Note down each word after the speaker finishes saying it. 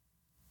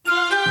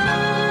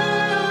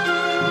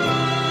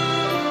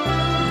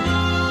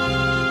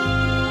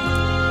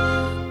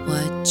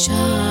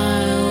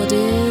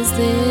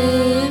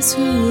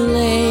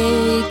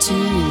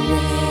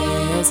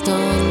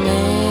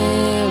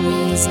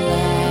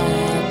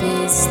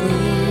sleeping,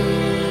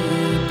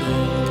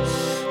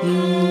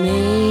 whom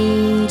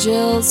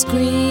angels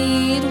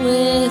greet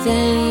with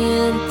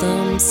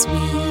anthems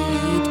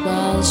sweet,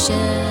 while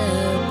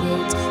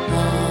shepherds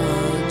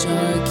watch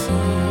are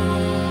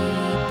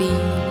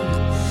keeping.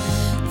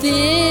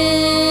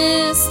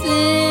 This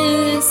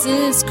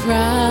is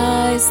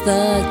Christ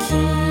the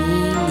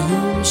King,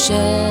 whom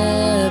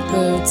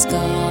shepherds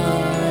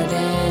guard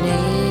and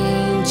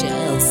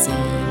angels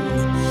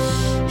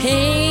sing.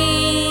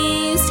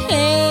 Haste,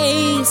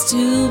 haste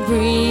to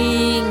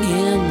bring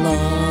him,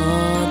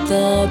 Lord,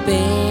 the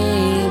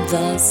babe,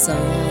 the Son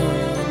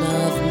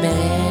of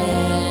Mary.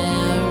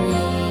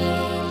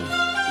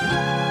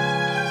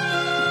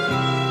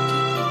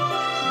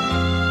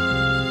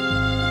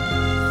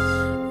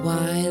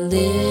 Why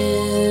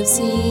lives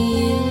he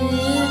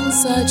in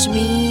such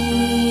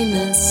mean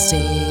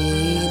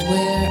estate,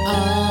 where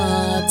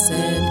ox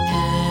and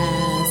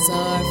ass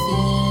are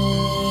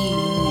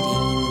feeding?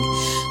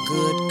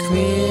 Good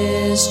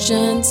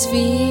Christians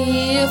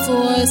fear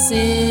for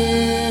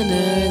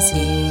sinners,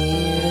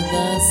 hear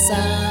the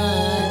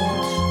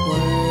silent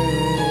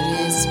word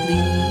is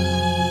pleading.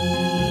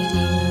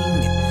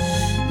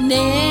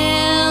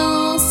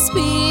 Nail,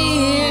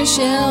 spear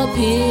shall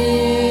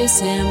pierce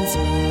him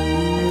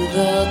through,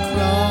 the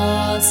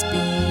cross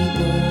be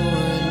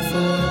born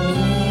for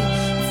me,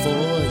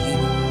 for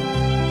you.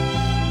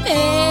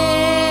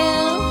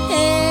 Hail,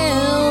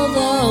 hail,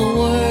 the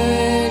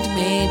Word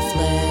made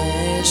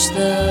flesh,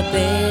 the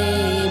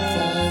babe,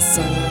 the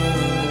Son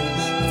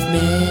of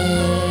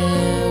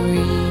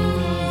Mary.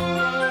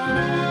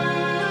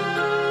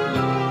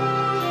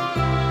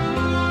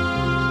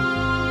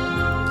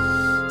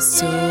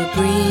 So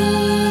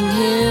bring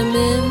him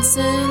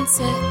incense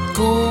and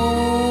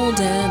gold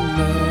and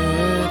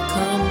myrrh,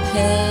 come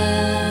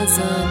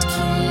peasant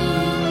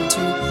king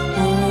to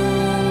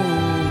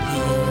own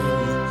him.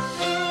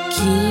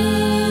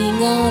 King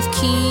of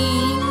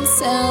kings,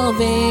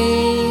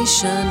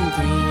 salvation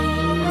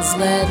brings,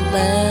 let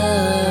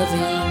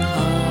loving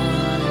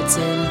hearts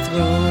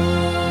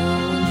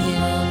enthrone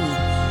him.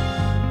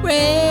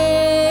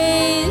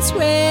 Raise,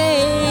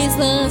 raise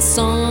the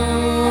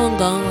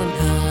song on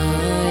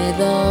high,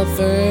 the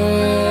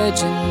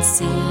Virgin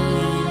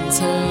sings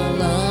her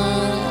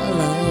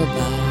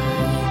lullaby.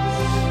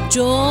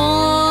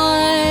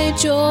 Joy,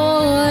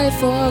 joy,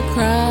 for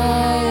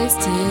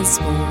Christ is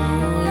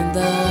born,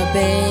 the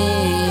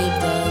babe,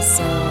 the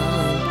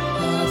Son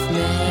of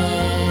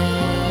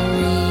Mary.